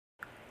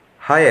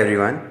Hi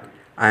everyone,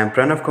 I am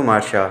Pranav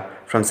Kumar Shah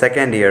from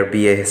second year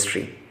BA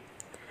History.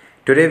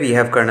 Today we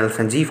have Colonel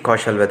Sanjeev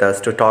Kaushal with us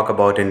to talk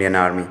about Indian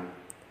Army.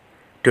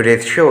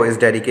 Today's show is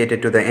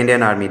dedicated to the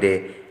Indian Army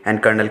Day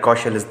and Colonel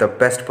Kaushal is the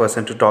best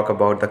person to talk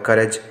about the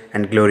courage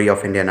and glory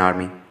of Indian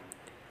Army.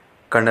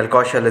 Colonel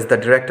Kaushal is the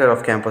Director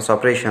of Campus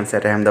Operations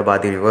at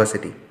Ahmedabad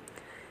University.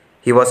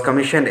 He was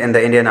commissioned in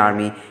the Indian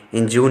Army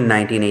in June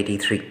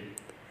 1983.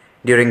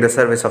 During the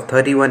service of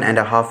 31 and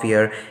a half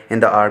year in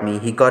the army,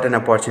 he got an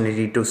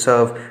opportunity to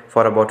serve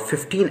for about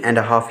 15 and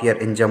a half year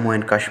in Jammu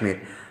and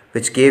Kashmir,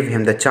 which gave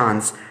him the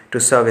chance to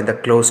serve in the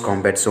close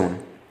combat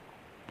zone.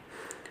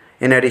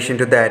 In addition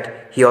to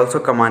that, he also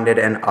commanded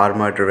an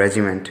armored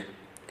regiment.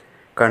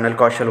 Colonel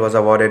Kaushal was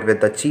awarded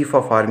with the Chief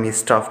of Army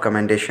Staff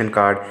Commendation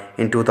Card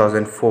in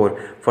 2004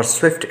 for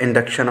swift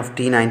induction of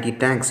T-90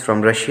 tanks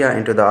from Russia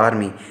into the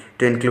army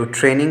to include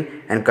training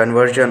and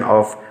conversion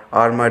of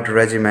armored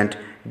regiment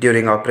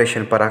during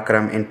Operation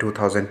Parakram in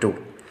 2002,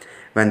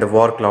 when the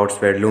war clouds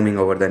were looming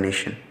over the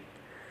nation.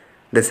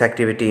 This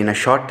activity in a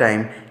short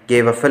time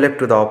gave a fillip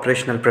to the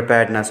operational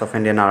preparedness of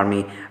Indian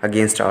Army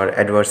against our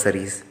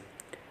adversaries.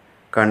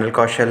 Colonel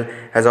Kaushal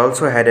has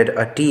also headed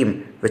a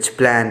team which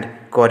planned,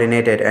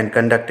 coordinated and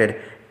conducted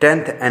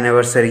 10th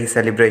anniversary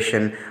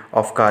celebration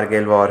of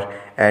Kargil War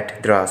at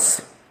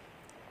Dras.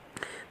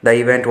 The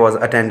event was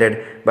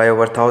attended by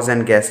over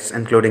 1,000 guests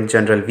including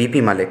General VP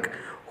Malik,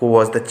 who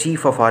was the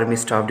Chief of Army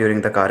Staff during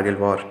the Kargil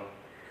War.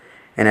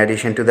 In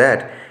addition to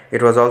that,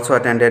 it was also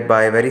attended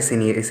by very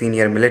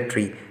senior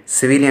military,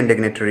 civilian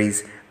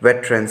dignitaries,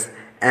 veterans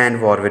and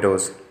war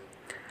widows.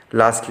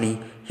 Lastly,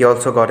 he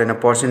also got an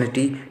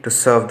opportunity to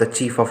serve the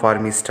Chief of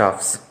Army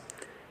Staffs.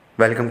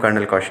 Welcome,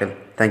 Colonel Kaushal.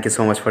 Thank you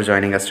so much for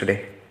joining us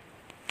today.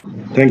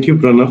 Thank you,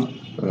 Pranav.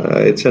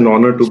 It's an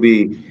honor to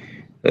be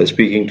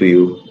speaking to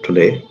you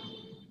today.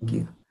 Thank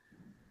you.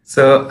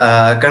 So,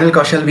 Colonel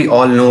Kaushal, we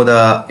all know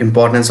the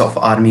importance of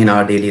army in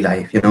our daily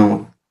life.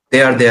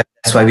 They are there.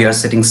 That's why we are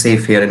sitting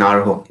safe here in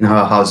our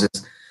houses.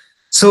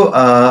 So,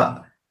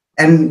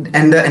 and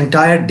the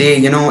entire day,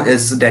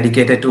 is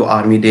dedicated to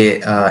Army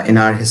Day in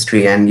our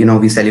history, and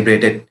we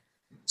celebrate it.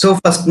 So,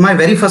 my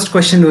very first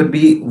question would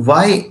be,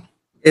 why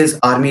is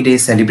Army Day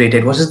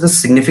celebrated? What is the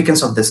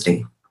significance of this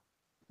day?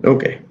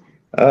 Okay.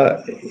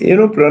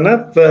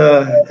 Pranav,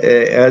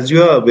 as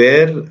you are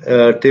aware,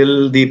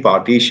 till the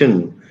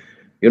partition,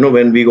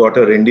 when we got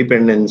our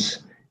independence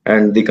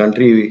and the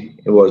country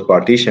was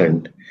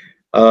partitioned,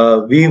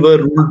 we were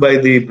ruled by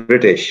the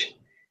British.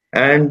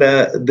 And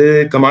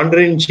the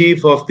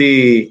commander-in-chief of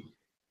the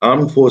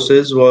armed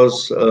forces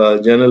was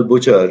General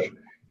Butcher,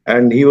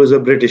 and he was a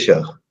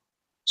Britisher.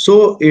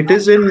 So it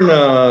is in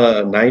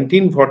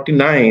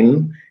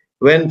 1949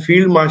 when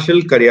Field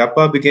Marshal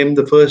Cariappa became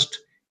the first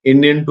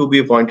Indian to be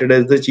appointed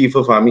as the Chief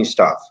of Army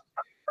Staff.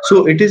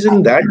 So it is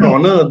in that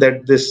honor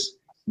that this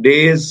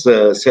day is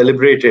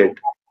celebrated.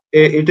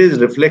 It is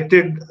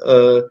reflected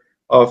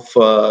of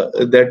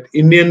that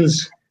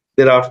Indians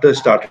thereafter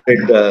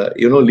started,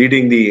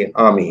 leading the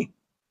army.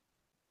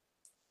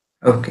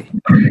 Okay.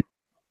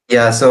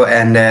 Yeah. So,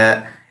 and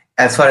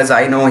as far as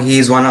I know, he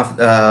is one of,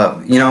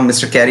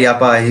 Mr.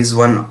 Cariappa. He's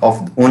one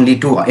of only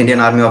two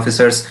Indian Army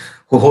officers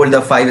who hold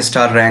the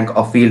 5-star rank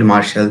of Field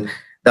Marshal.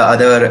 The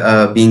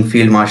other being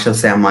Field Marshal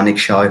Sam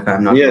Manekshaw, if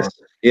I'm not wrong.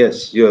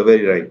 Yes, you are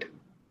very right.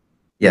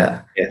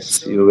 Yeah.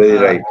 Yes, you're very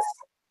right.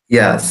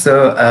 Yeah.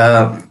 So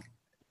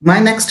my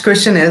next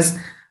question is,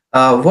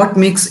 what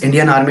makes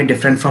Indian Army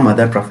different from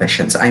other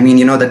professions? I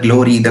mean, the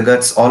glory, the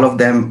guts, all of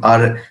them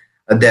are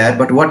there,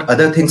 but what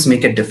other things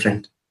make it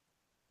different?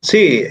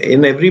 See,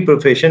 in every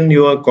profession,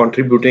 you are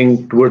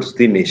contributing towards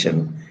the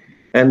nation.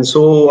 And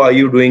so are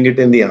you doing it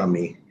in the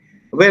army?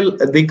 Well,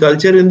 the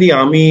culture in the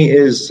army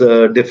is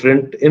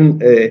different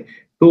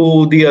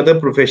to the other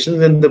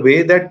professions in the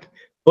way that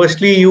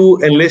firstly, you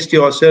enlist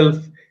yourself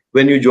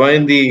when you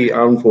join the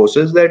armed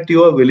forces, that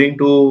you are willing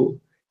to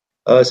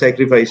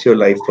sacrifice your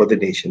life for the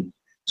nation.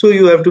 So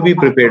you have to be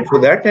prepared for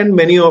that. And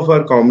many of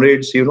our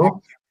comrades,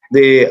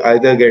 they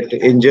either get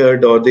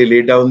injured or they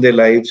lay down their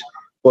lives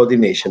for the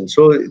nation.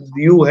 So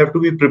you have to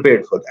be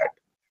prepared for that.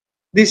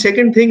 The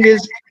second thing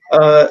is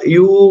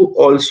you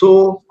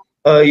also,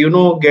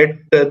 get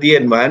the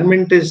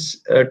environment is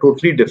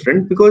totally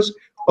different because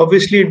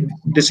obviously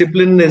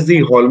discipline is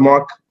the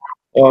hallmark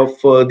of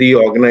the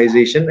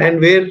organization, and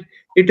where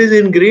it is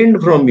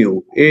ingrained from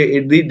you.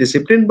 The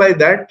discipline, by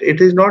that, it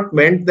is not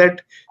meant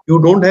that you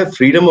don't have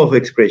freedom of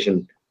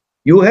expression.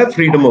 You have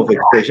freedom of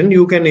expression.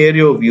 You can air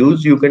your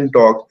views. You can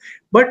talk.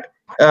 But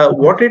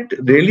what it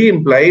really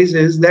implies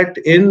is that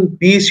in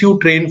peace you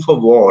train for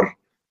war,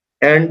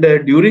 and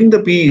during the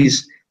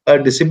peace,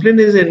 discipline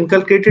is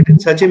inculcated in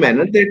such a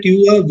manner that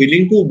you are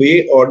willing to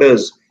obey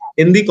orders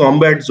in the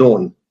combat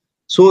zone.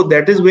 So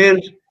that is where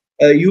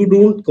you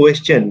don't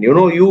question.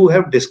 You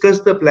have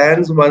discussed the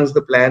plans. Once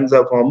the plans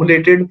are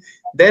formulated,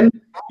 then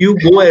you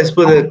go as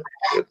per the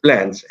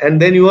plans, and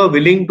then you are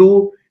willing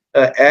to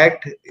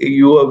act.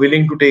 You are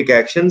willing to take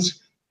actions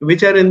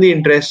which are in the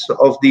interests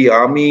of the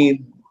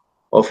army,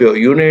 of your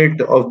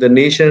unit, of the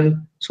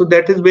nation. So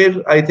that is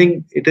where I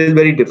think it is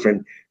very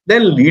different.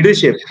 Then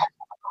leadership,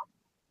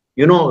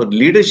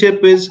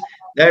 leadership is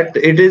that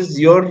it is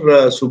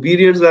your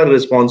superiors are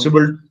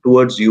responsible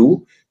towards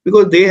you,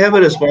 because they have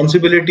a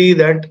responsibility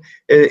that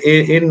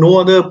in no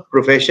other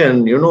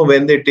profession,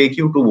 when they take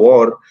you to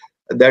war,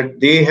 that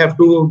they have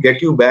to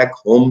get you back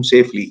home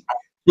safely.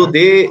 So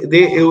they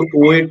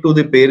owe it to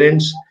the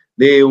parents,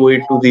 they owe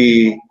it to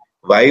the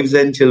wives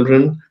and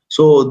children.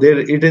 So there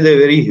it is a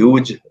very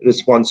huge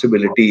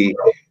responsibility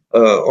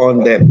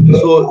on them.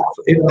 So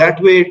in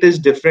that way it is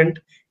different.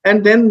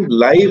 And then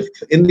life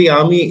in the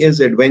army is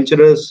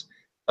adventurous.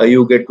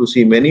 You get to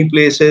see many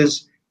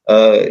places,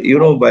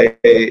 by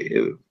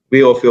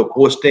way of your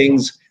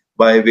postings,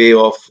 by way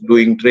of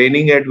doing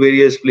training at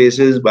various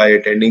places, by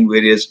attending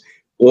various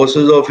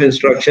courses of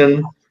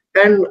instruction.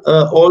 And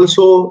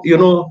also,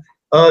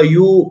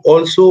 you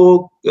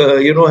also,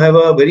 have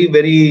a very,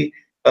 very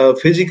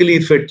physically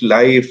fit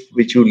life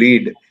which you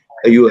lead.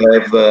 You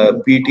have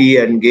PT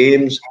and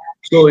games.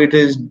 So it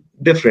is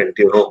different,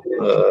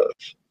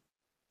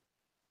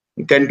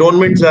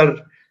 Cantonments are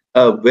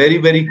very,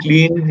 very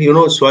clean.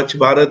 Swachh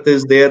Bharat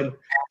is there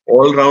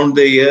all round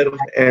the year,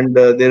 and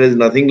there is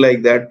nothing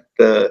like that.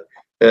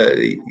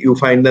 You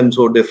find them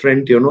so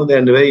different.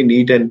 They're very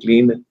neat and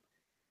clean,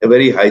 a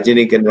very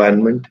hygienic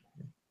environment.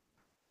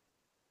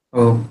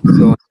 Oh,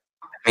 so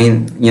I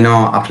mean,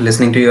 after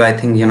listening to you, I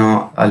think,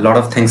 a lot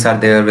of things are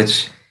there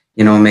which,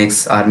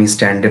 makes army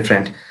stand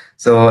different.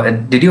 So,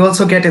 did you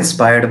also get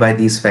inspired by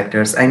these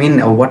factors? I mean,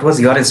 what was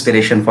your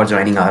inspiration for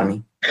joining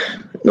army?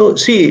 No,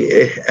 see,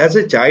 as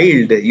a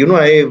child, as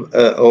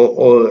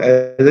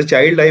a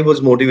child, I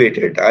was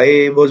motivated.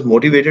 I was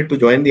motivated to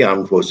join the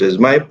armed forces.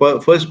 My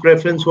first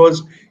preference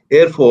was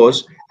Air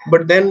Force,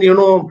 but then,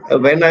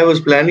 when I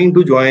was planning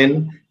to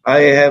join, I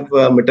have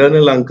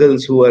maternal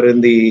uncles one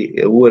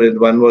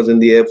was in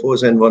the Air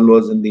Force and one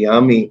was in the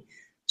army.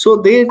 So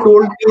they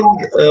told me,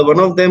 one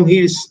of them,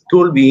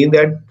 told me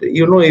that,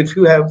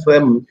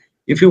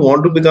 if you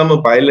want to become a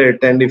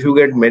pilot and if you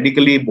get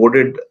medically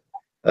boarded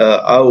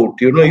out,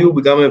 you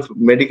become a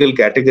medical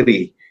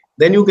category,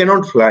 then you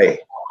cannot fly.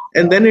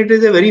 And then it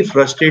is a very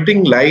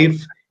frustrating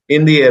life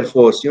in the Air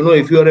Force,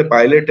 if you are a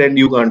pilot and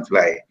you can't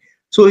fly.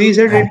 So he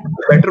said a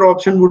better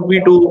option would be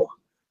to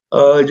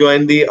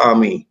join the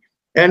army.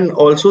 And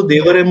also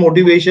they were a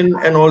motivation.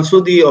 And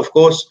also of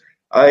course,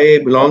 I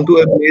belong to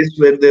a place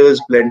where there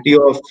was plenty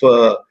of,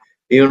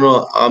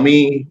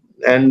 army,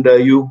 and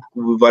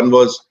one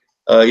was,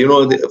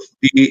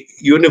 the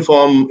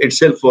uniform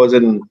itself was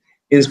an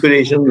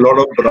inspiration, a lot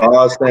of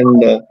brass,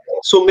 and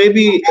so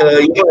maybe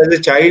as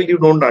a child you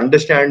don't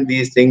understand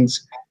these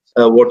things,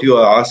 what you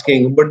are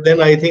asking. But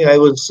then I think I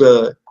was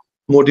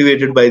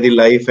motivated by the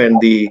life and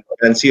the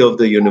fancy of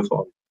the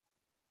uniform.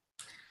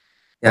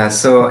 Yeah,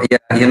 so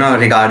yeah,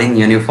 regarding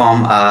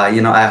uniform, I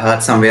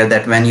heard somewhere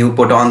that when you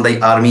put on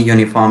the army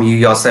uniform, you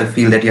yourself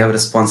feel that you have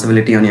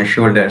responsibility on your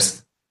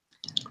shoulders.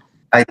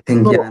 I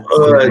think, No, yeah,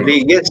 that's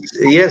very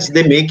yes,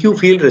 they make you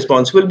feel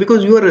responsible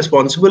because you are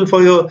responsible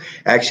for your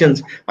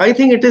actions. I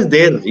think it is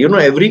there.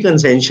 Every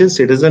conscientious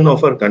citizen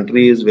of our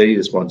country is very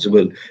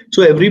responsible.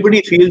 So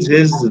everybody feels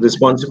his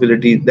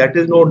responsibility. That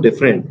is no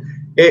different.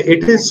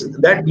 It is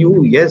that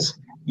yes,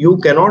 you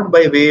cannot,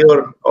 by way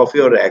of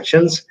your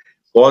actions,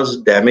 cause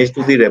damage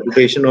to the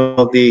reputation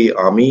of the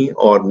army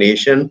or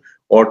nation,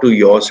 or to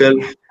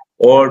yourself,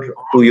 or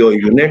to your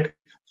unit.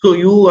 So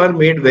you are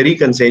made very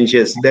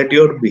conscientious that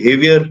your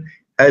behavior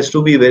has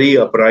to be very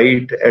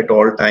upright at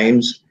all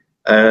times.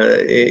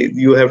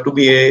 You have to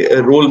be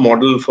a role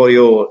model for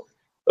your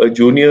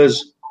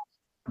juniors,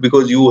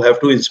 because you have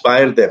to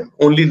inspire them.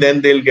 Only then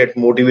they'll get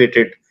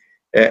motivated.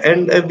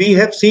 And we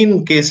have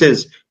seen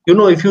cases,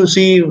 if you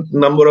see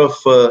number of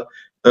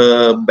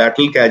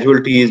battle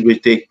casualties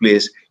which take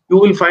place, you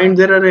will find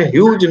there are a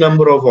huge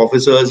number of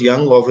officers,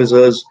 young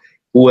officers,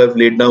 who have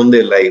laid down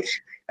their lives.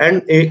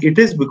 And it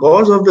is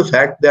because of the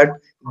fact that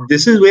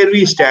this is where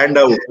we stand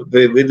out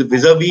with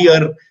vis-a-vis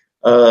our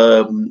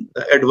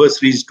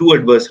two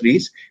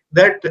adversaries,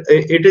 that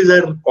it is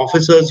our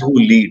officers who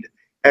lead.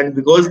 And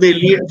because they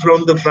lead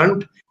from the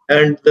front,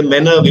 and the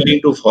men are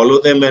willing to follow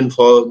them and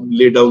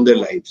lay down their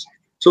lives.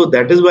 So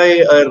that is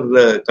why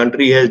our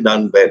country has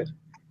done well.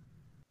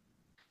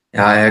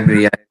 Yeah, I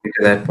agree. I agree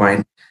to that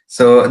point.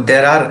 So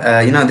there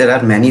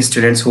are many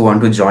students who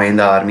want to join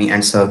the army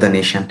and serve the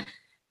nation.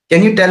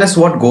 Can you tell us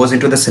what goes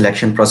into the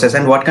selection process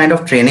and what kind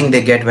of training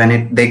they get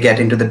when they get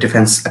into the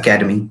Defense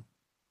Academy?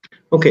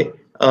 Okay.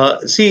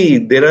 See,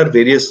 there are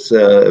various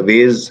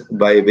ways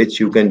by which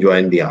you can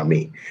join the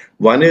army.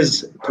 One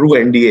is through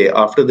NDA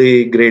after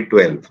the grade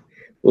 12.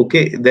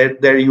 Okay,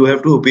 that you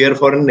have to appear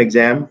for an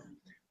exam.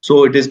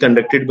 So it is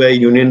conducted by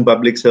Union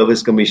Public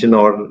Service Commission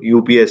or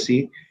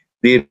UPSC.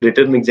 The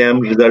written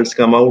exam results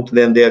come out,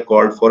 then they are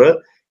called for a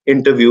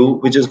interview,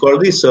 which is called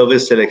the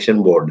Service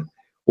Selection Board.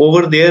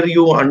 Over there,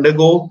 you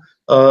undergo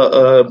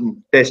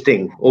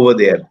testing. Over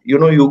there, you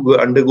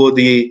undergo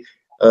the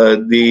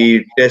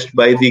test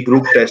by the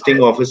group testing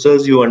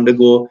officers. You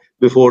undergo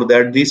before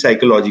that the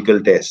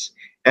psychological tests,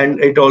 and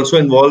it also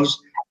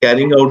involves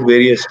carrying out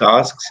various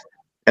tasks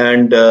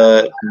and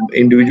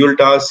individual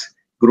tasks,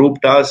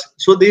 group tasks.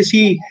 So they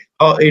see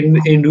how in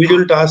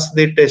individual tasks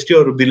they test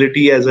your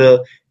ability as a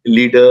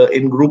leader.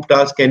 In group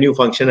tasks, can you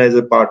function as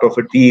a part of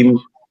a team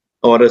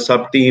or a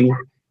sub team?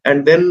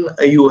 And then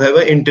you have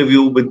an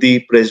interview with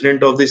the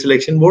president of the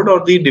selection board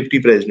or the deputy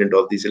president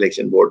of the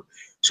selection board.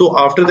 So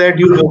after that,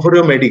 you go for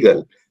a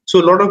medical. So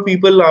a lot of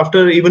people,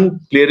 after even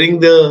clearing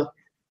the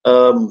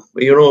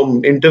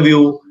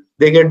interview,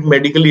 they get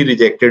medically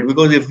rejected,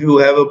 because if you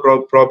have a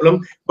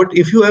problem, but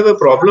if you have a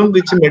problem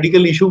which is a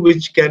medical issue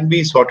which can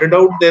be sorted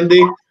out, then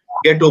they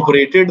get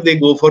operated, they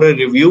go for a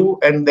review,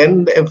 and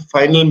then the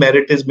final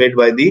merit is made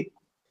by the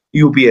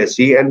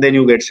UPSC, and then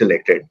you get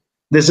selected.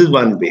 This is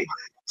one way.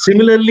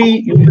 Similarly,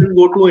 you can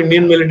go to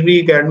Indian Military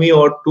Academy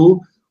or to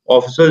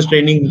Officers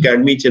Training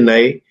Academy,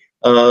 Chennai,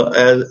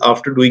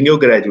 after doing your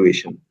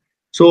graduation.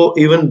 So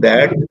even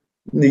that,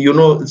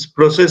 its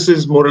process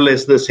is more or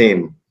less the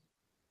same.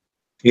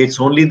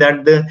 It's only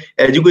that the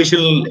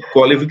educational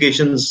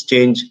qualifications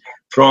change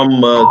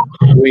from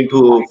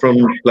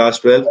from class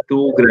 12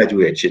 to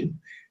graduation.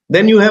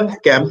 Then you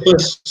have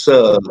campus,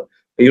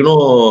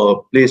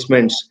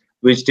 placements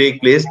which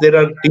take place. There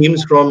are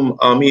teams from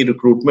Army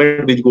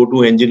recruitment which go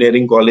to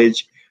engineering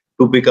college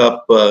to pick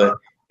up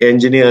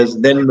engineers.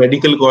 Then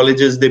medical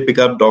colleges, they pick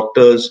up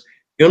doctors.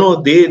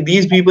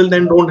 These people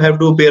then don't have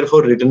to prepare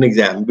for written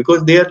exam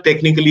because they are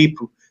technically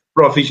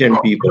proficient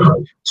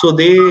people. So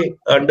they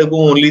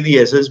undergo only the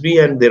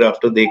SSB and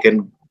thereafter they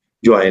can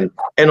join.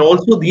 And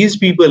also these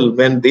people,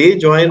 when they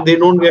join, they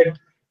don't get,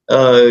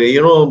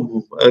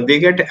 they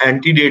get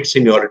antedate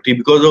seniority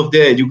because of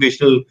their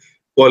educational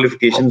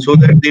qualification, so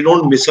that they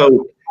don't miss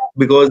out,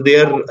 because they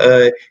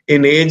are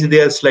in age, they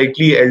are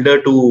slightly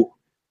elder to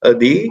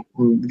the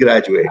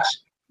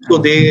graduates. So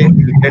they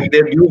get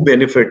their due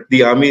benefit.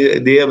 The Army,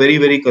 they are very,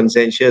 very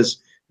conscientious.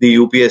 The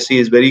UPSC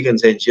is very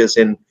conscientious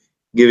in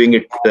giving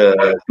it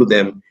to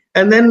them.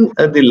 And then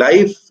the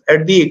life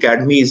at the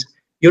academies,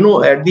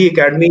 at the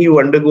academy, you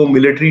undergo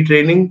military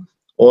training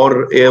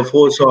or Air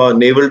Force or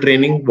naval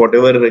training,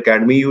 whatever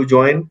academy you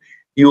join.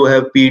 You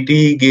have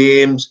PT,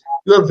 games,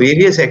 you have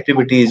various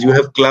activities, you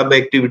have club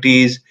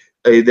activities.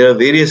 There are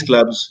various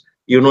clubs,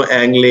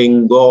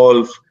 angling,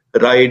 golf,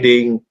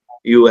 riding.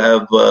 You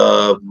have,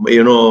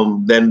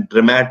 then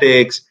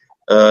dramatics,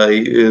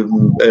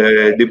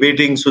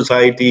 debating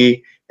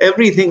society.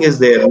 Everything is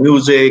there.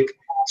 Music.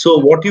 So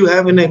what you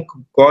have in a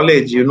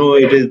college,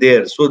 it is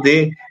there. So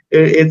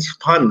it's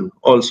fun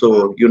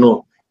also,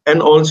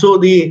 and also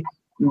the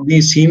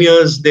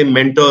seniors, they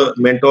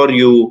mentor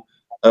you,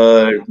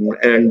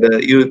 and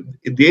you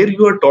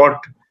are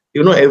taught.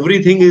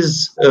 Everything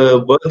is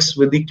works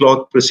with the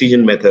clock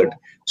precision method.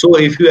 So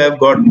if you have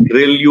got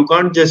drill, you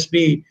can't just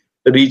be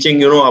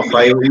reaching, a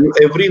 5.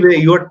 Everywhere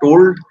you are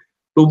told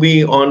to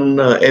be on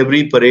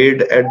every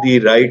parade at the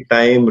right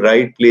time,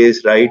 right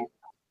place, right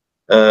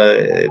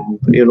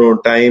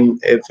time,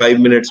 5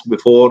 minutes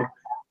before,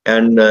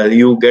 and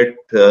you get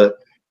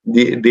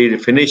they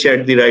finish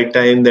at the right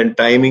time. Then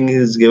timing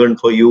is given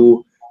for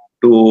you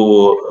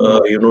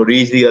to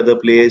reach the other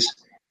place.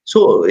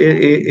 So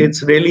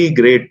it's really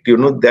great.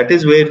 That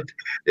is where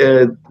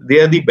they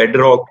are the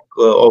bedrock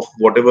of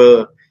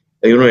whatever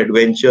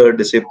adventure,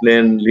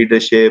 discipline,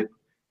 leadership,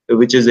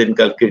 which is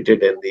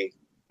inculcated in the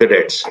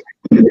cadets.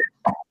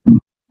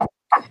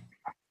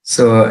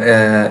 So,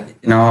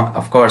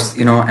 of course,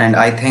 and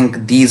I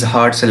think these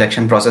hard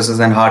selection processes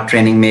and hard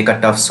training make a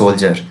tough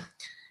soldier.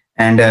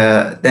 And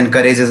then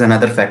courage is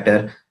another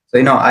factor. So,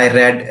 I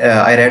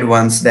read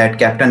once that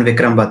Captain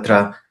Vikram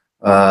Batra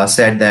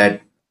said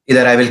that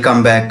either I will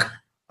come back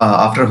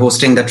after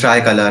hosting the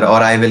tricolor,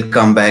 or I will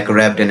come back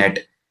wrapped in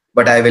it,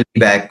 but I will be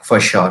back for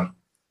sure.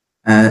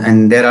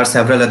 And there are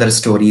several other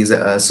stories.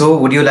 So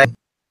would you like to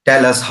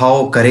tell us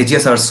how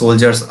courageous our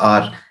soldiers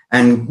are?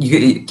 And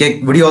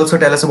would you also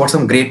tell us about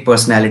some great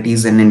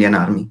personalities in Indian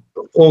Army?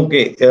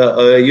 Okay,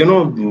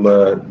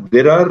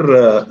 there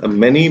are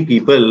many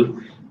people.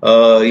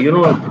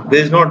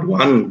 There's not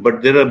one,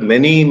 but there are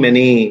many,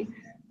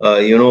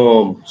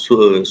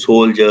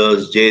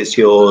 soldiers,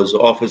 JCOs,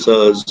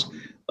 officers.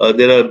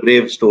 There are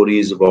brave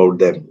stories about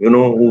them,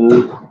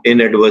 who in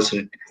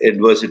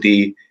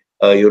adversity,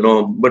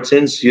 But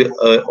since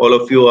all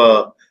of you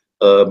are,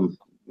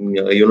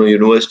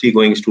 university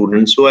going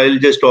students, so I'll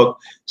just talk.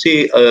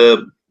 See,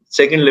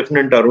 Second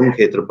Lieutenant Arun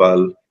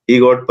Khetrapal, he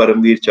got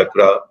Paramveer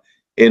Chakra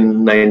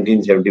in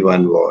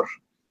 1971 war,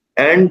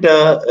 and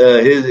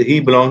he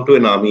belonged to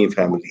an army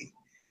family.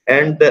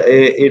 And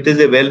it is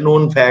a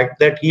well-known fact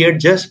that he had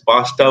just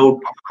passed out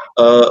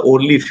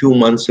only a few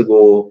months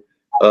ago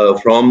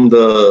from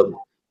the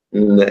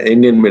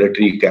Indian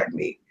Military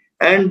Academy.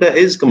 And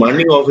his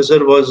commanding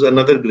officer was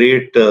another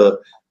great,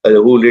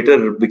 who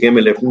later became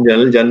a Lieutenant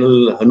General,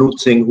 General Hanuj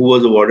Singh, who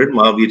was awarded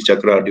Mahavir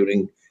Chakra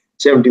during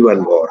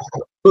 71 war.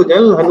 So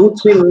General Hanuj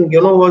Singh,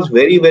 was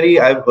very, very,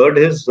 I've heard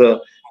his,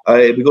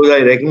 because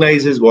I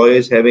recognize his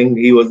voice,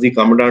 he was the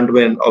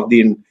commandant of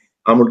the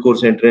Armored Corps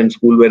Center and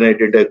school when I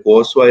did a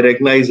course. So I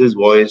recognize his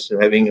voice,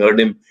 having heard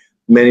him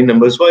many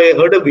numbers. So I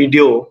heard a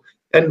video,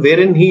 and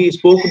wherein he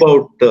spoke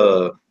about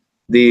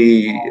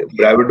the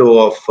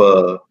bravado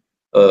of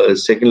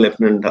Second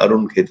Lieutenant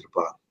Arun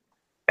Khetrapal.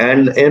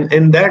 And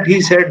in that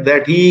he said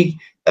that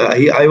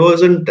I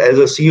wasn't, as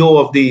a CEO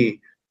of the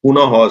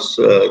Pune Horse,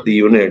 the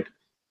unit,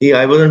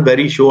 I wasn't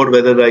very sure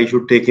whether I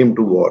should take him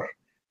to war.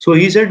 So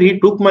he said he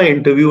took my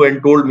interview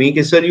and told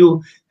me, sir,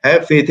 you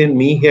have faith in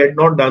me. He had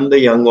not done the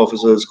young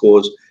officers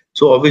course.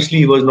 So obviously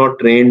he was not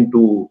trained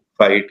to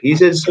fight. He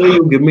says, sir,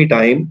 you give me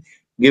time,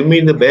 give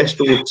me the best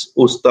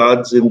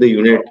ustads in the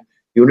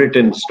unit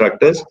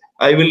instructors.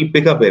 I will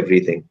pick up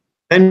everything.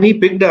 And he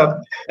picked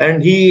up,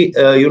 and he,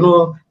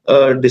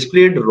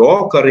 displayed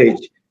raw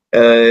courage,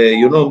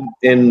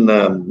 in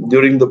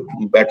during the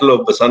Battle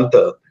of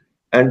Basanta,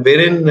 and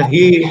wherein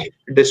he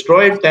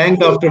destroyed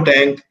tank after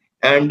tank,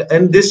 and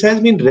this has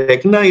been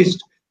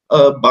recognized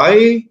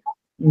by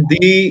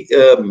the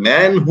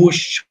man who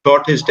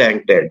shot his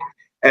tank dead.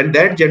 And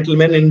that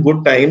gentleman, in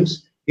good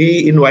times,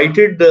 he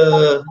invited,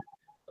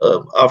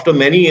 after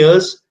many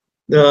years,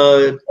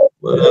 Arun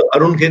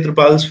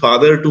Khetrapal's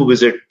father to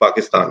visit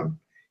Pakistan.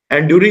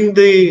 And during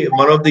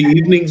one of the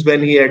evenings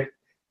when he had,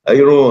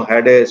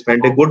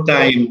 spent a good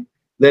time,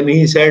 then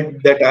he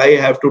said that I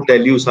have to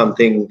tell you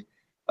something.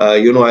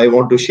 I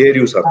want to share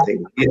you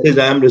something. He says,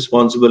 I am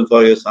responsible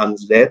for your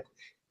son's death.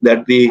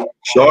 That the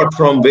shot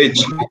from which,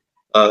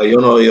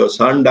 your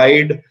son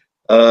died,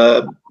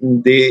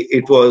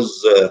 it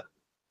was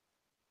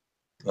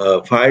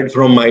fired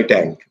from my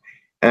tank.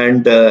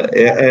 And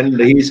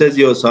he says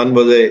your son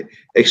was a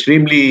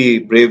extremely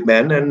brave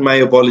man, and my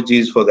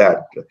apologies for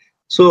that.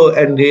 So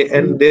and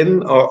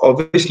then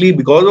obviously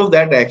because of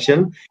that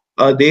action,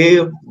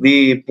 the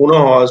Pune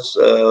Horse,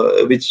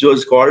 which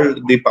was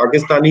called, the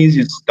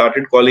Pakistanis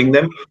started calling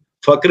them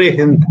Fakhre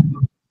Hind,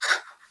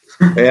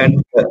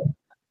 and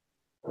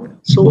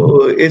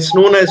so it's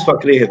known as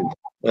Fakhre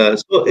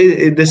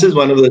Hind. This is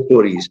one of the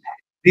stories.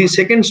 The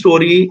second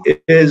story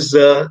is,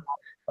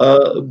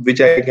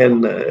 which I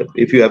can,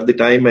 if you have the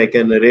time, I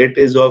can narrate,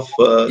 is of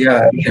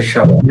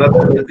sure.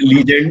 another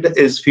legend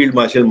is Field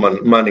Marshal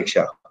Manik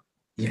Shah.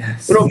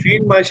 Yes.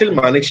 Field Marshal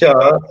Manik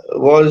Shah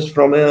was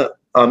from an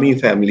army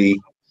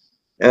family.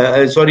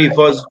 It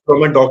was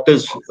from a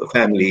doctor's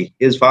family.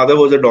 His father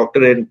was a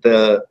doctor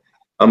at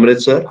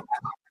Amritsar,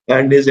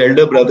 and his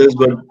elder brothers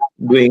were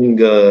doing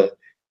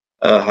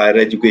higher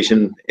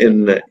education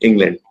in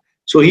England.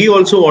 So he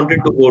also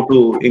wanted to go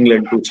to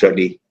England to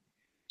study.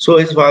 So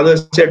his father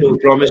said,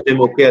 promised him,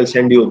 okay, I'll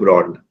send you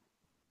abroad.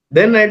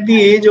 Then at the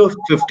age of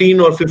 15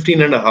 or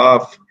 15 and a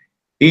half,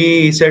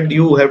 he said,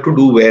 you have to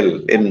do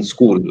well in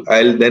school.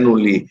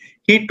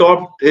 He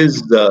topped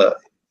his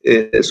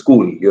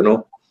school,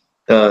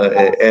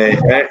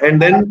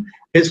 and then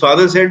his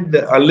father said,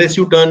 unless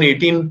you turn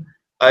 18,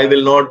 I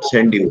will not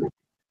send you.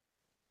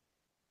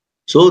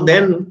 So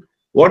then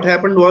what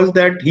happened was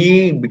that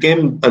he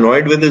became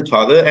annoyed with his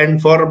father,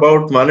 and for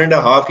about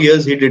 1.5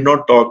 years, he did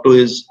not talk to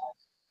his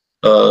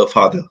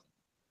father.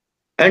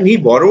 And he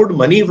borrowed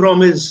money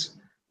from his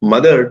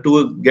mother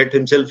to get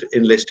himself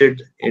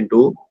enlisted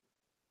into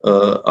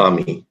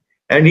army.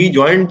 And he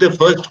joined the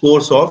first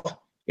course of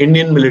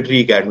Indian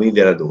Military Academy,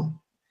 Dehradun.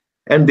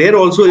 And there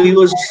also he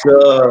was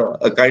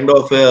a kind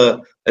of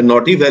a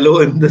naughty fellow,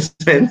 in the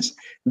sense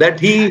that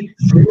he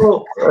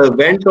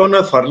went on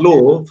a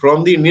furlough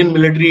from the Indian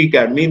Military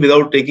Academy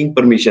without taking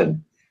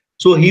permission.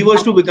 So he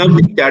was to become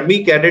the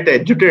Academy Cadet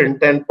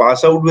Adjutant and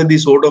pass out with the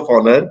Sword of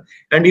Honor,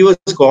 and he was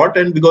caught,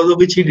 and because of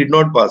which he did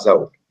not pass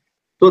out.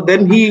 So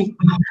then he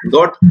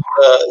got,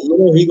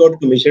 he got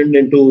commissioned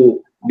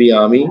into the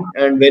army,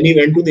 and when he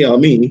went to the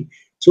army,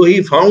 so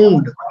he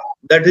found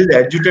that his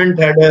adjutant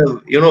had a,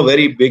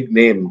 very big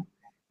name,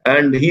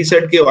 and he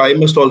said, okay, I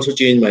must also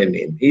change my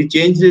name. He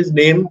changed his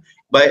name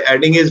by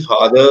adding his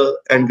father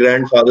and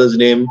grandfather's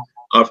name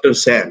after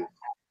Sam.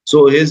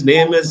 So his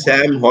name is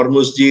Sam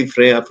Hormuzji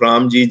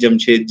Framji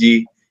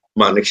Jamshedji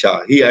Manik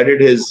Shah. He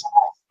added his,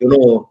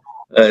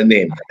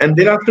 name, and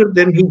thereafter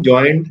then he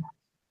joined,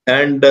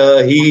 and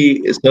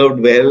he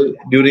served well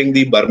during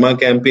the Burma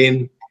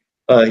campaign.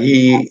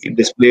 He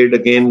displayed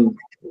again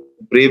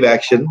brave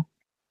action,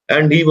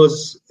 and he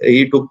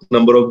took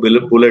number of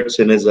bullets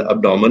in his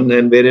abdomen,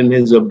 and wherein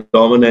his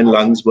abdomen and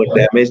lungs were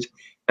damaged.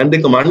 And the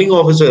commanding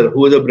officer, who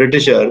was a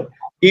Britisher,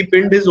 he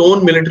pinned his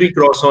own military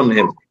cross on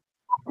him.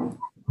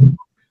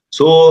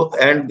 So,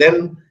 and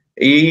then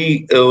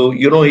he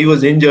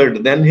was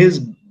injured. Then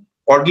his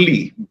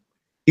orderly,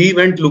 he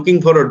went looking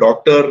for a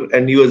doctor,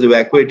 and he was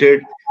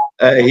evacuated.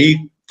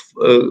 He,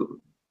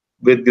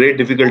 with great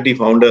difficulty,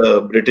 found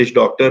a British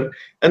doctor.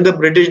 And the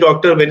British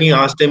doctor, when he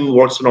asked him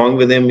what's wrong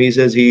with him, he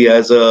says he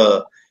has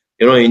a,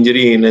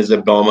 injury in his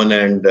abdomen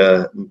and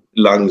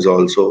lungs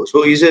also.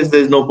 So he says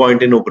there's no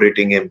point in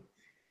operating him.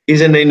 He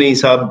said, "Nahi,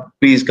 sahab,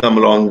 please come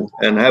along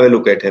and have a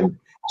look at him."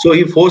 So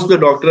he forced the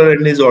doctor,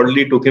 and his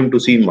orderly took him to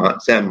see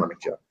Sam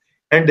Manik Shah.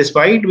 And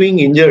despite being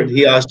injured,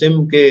 he asked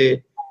him,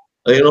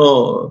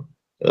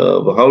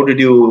 how did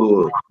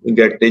you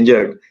get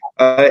injured?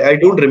 I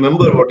don't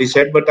remember what he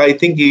said, but I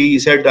think he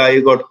said, I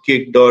got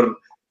kicked or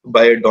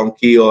by a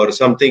donkey or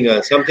something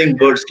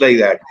words like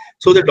that.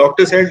 So the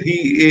doctor said, he,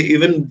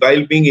 even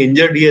while being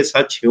injured, he has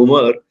such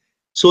humor.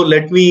 So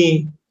let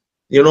me,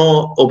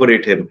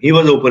 operate him. He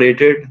was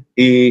operated.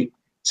 He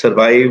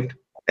survived,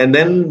 and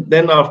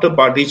then after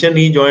partition,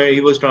 he joined.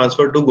 He was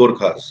transferred to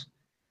Gorkhas.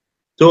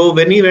 So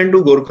when he went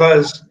to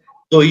Gorkhas,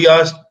 so he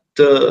asked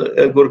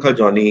Gorkha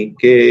Johnny,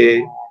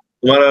 ke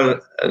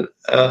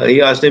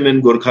he asked him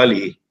in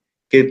Gorkhali,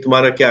 ke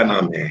tumhara kya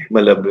naam hai?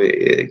 Matlab,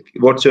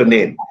 what's your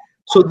name?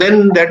 So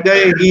then that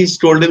guy, he's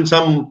told him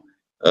some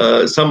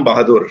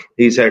Bahadur.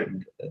 He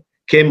said,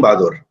 Khem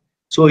Bahadur.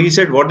 So he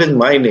said, what is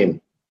my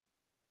name?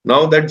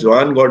 Now that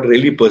Jawan got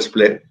really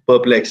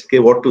perplexed, okay,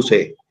 what to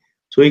say.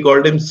 So he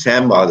called him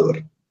Sam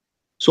Bahadur.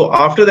 So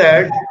after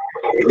that,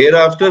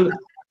 thereafter,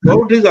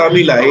 throughout his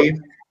army life,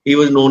 he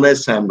was known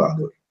as Sam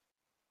Bahadur.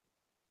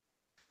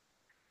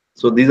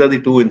 So these are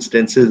the two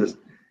instances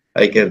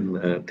I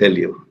can tell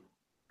you.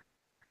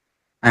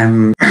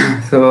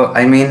 So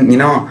I mean,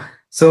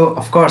 so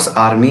of course,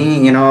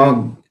 army,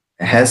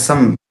 has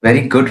some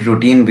very good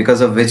routine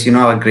because of which,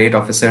 our great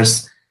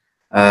officers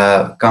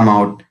come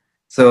out.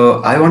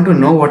 So I want to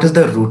know, what is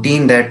the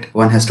routine that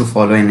one has to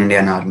follow in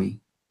Indian Army?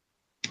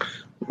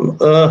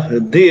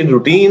 The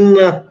routine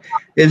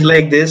is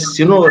like this,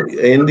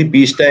 in the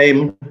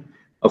peacetime,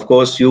 of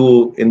course,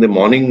 you in the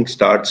morning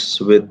starts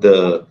with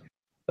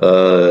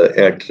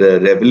at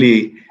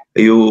Reveille,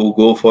 you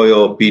go for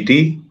your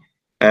PT,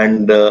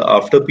 and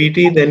after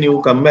PT, then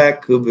you come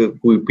back.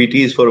 PT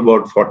is for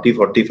about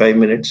 40-45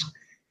 minutes.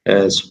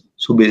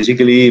 So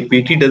basically,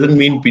 PT doesn't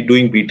mean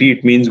doing PT,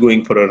 it means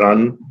going for a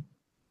run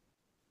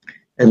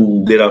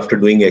and thereafter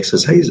doing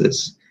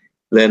exercises.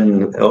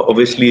 Then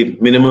obviously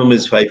minimum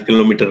is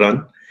 5-kilometer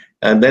run,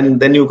 and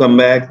then you come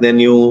back. Then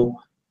you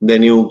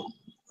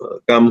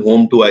come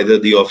home to either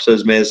the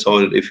officers' mess,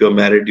 or if you're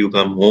married, you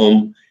come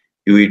home,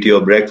 you eat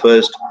your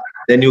breakfast,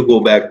 then you go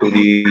back to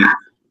the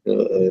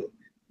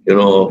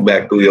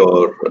back to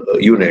your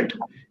unit.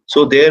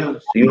 So there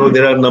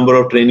are a number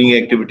of training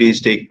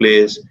activities take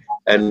place,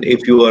 and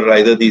if you are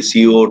either the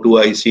CO,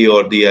 2IC,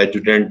 or the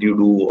adjutant, you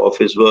do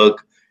office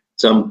work.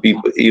 Some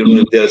people,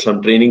 there are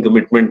some training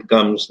commitment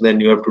comes, then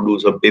you have to do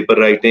some paper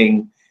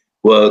writing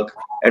work,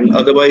 and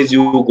otherwise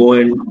you go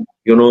and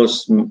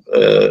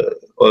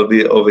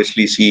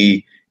obviously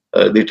see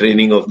the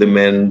training of the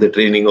men, the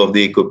training of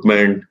the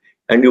equipment,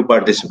 and you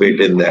participate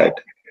in that.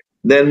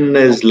 Then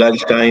is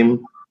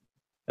lunchtime,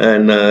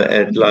 and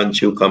at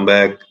lunch you come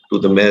back to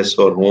the mess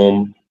or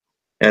home,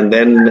 and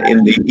then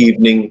in the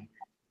evening,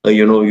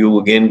 you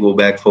again go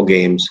back for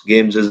games.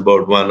 Games is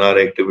about 1 hour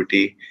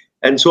activity.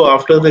 And so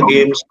after the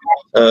games,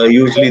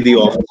 usually the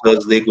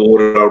officers, they go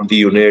around the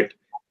unit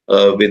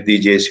with the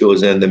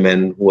JCOs and the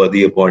men who are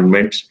the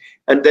appointments.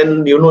 And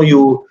then,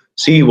 you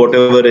see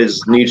whatever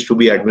needs to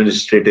be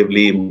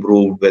administratively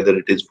improved, whether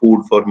it is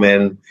food for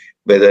men,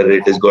 whether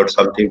it has got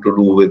something to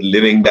do with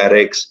living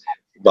barracks,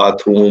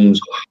 bathrooms,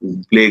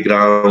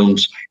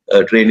 playgrounds,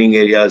 training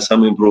areas,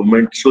 some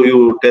improvement. So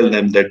you tell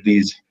them that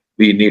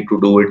we need to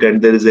do it. And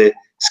there is a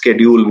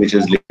schedule which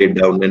is laid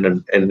down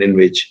and in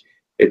which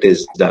it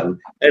is done.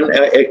 And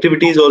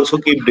activities also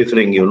keep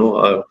differing,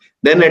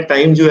 then at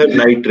times you have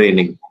night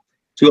training.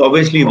 So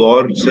obviously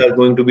wars are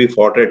going to be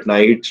fought at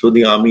night. So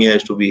the army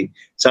has to be,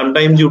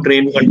 sometimes you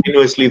train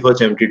continuously for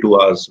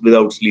 72 hours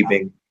without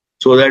sleeping.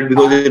 So that,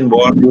 because in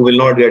war you will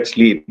not get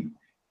sleep.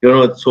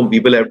 So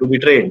people have to be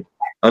trained.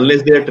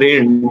 Unless they are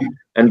trained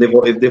and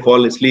if they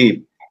fall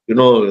asleep,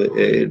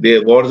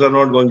 the wars are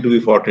not going to be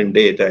fought in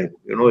daytime.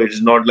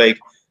 It's not like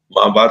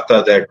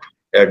Mahabharata that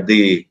at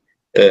the,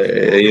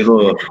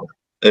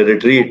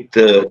 retreat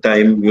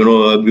time,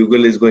 a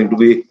bugle is going to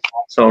be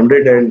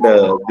sounded and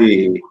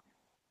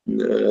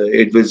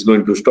it was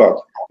going to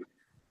stop.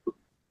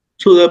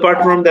 So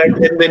apart from that,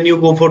 then when you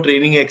go for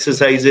training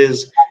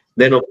exercises,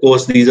 then of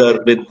course these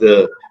are with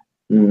the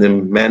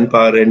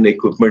manpower and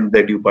equipment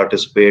that you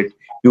participate.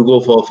 You go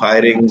for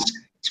firings,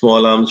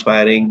 small arms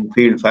firing,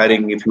 field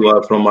firing. If you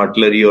are from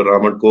artillery or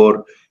armored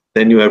corps,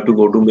 then you have to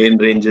go to main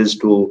ranges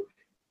to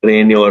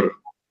train your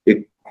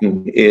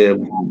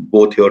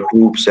both your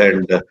troops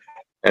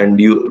and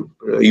you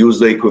use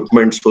the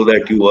equipment so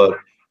that you are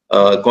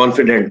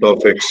confident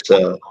of its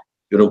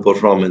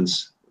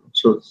performance.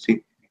 So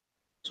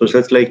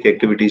such like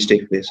activities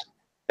take place.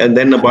 And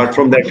then apart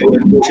from that,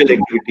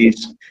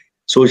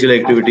 social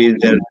activities,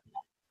 there are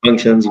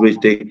functions which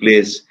take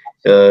place,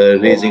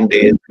 raising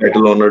days,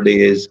 battle honor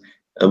days,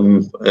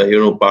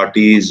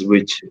 parties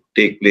which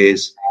take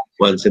place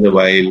once in a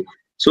while.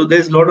 So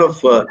there's a lot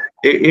of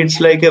it's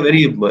like a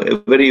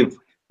very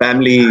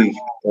family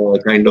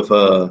kind of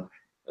a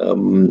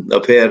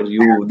affair.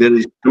 There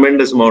is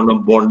tremendous amount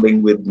of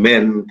bonding with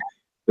men,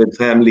 with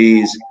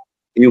families.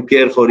 You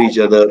care for each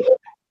other,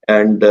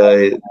 and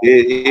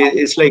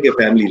it's like a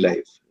family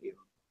life.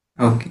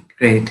 Okay,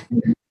 great.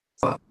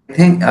 I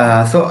think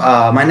so.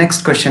 My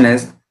next question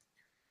is,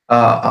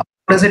 how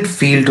does it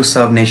feel to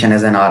serve nation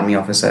as an army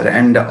officer?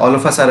 And all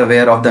of us are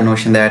aware of the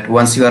notion that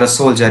once you are a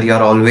soldier, you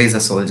are always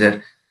a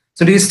soldier.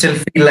 So do you still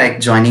feel like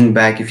joining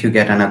back if you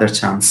get another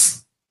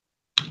chance?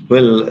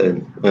 Well,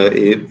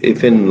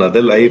 if in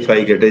another life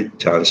I get a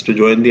chance to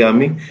join the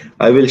army,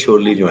 I will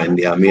surely join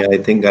the army. I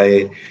think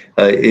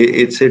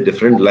it's a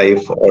different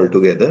life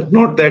altogether.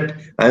 Not that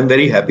I'm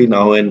very happy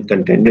now and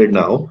contented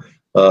now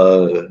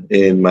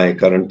in my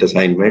current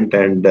assignment,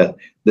 and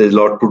there's a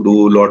lot to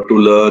do, lot to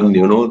learn,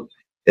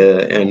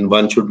 and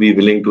one should be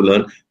willing to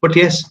learn. But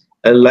yes,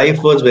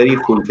 life was very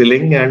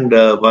fulfilling, and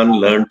one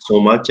learned so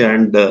much,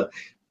 and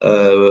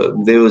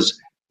there was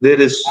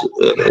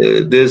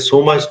there's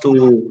so much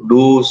to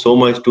do, so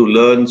much to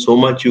learn, so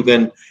much you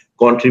can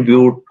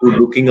contribute to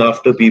looking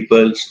after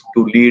people,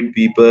 to lead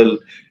people,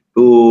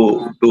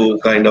 to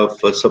kind of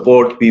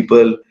support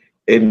people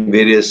in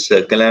various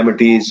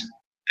calamities.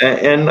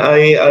 And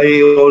I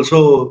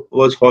also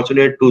was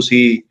fortunate to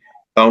see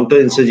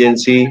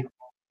counterinsurgency,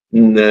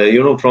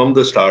 from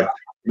the start.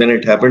 When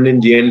it happened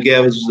in JNK, I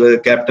was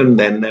captain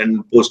then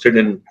and posted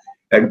in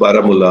at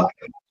Baramulla.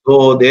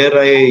 So there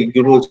I,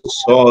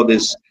 saw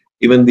this,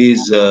 even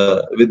these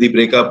with the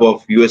breakup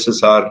of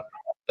USSR,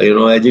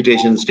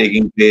 agitations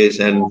taking place,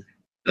 and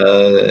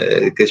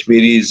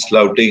Kashmiris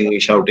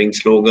shouting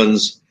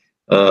slogans,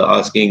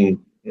 asking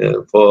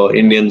for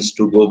Indians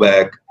to go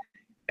back.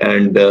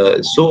 And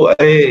so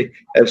I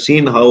have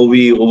seen how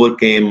we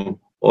overcame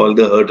all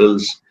the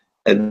hurdles,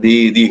 and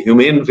the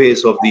humane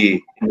face of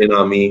the Indian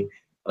Army.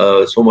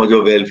 So much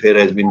of welfare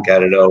has been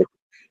carried out,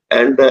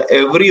 and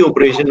every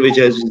operation which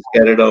has been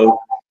carried out,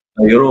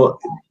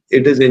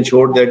 it is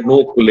ensured that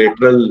no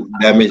collateral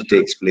damage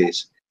takes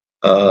place.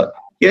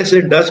 Yes,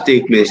 it does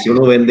take place,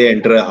 when they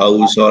enter a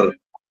house, or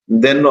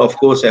then of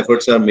course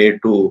efforts are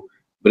made to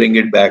bring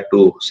it back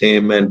to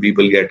same and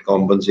people get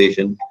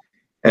compensation.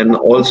 And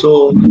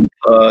also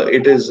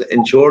it is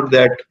ensured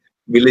that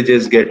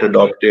villages get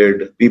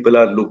adopted, people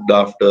are looked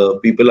after,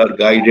 people are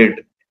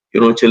guided,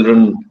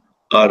 children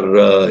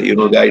are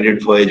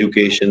guided for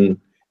education,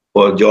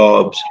 for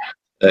jobs,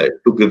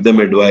 to give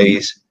them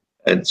advice.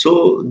 And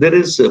so there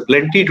is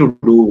plenty to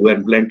do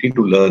and plenty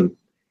to learn.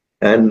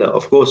 And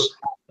of course,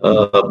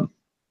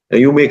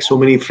 you make so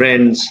many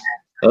friends,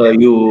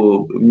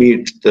 you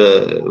meet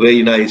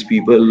very nice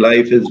people.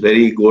 Life is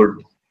very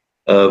good,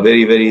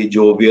 very, very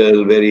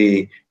jovial,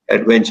 very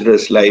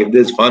adventurous life.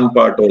 There's fun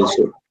part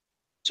also.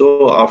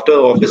 So after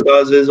office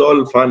hours is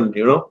all fun,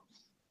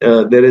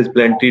 there is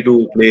plenty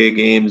to play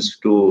games,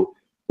 to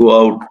go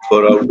out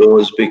for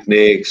outdoors,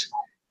 picnics,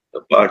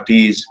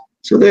 parties.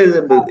 So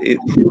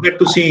you get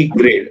to see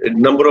great a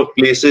number of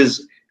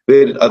places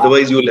where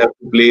otherwise you will have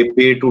to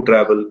pay to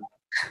travel.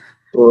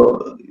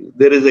 So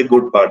there is a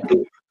good part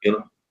too,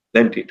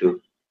 plenty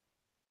too.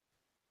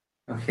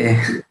 Okay.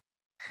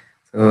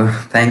 So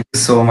thank you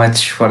so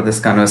much for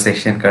this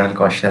conversation, Colonel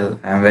Kaushal.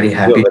 I'm very You're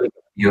happy to welcome.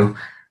 you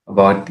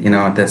about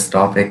this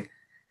topic,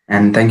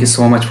 and thank you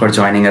so much for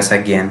joining us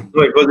again.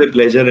 No, it was a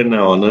pleasure and an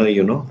honor.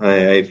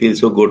 I feel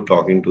so good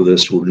talking to the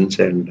students,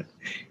 and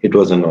it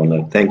was an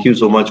honor. Thank you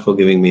so much for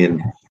giving me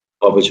an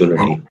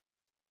opportunity.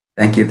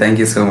 Thank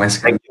you so much.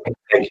 Thank you.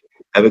 Thank you.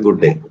 Have a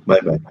good day. Bye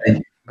bye. Thank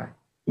you. Bye.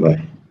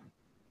 Bye.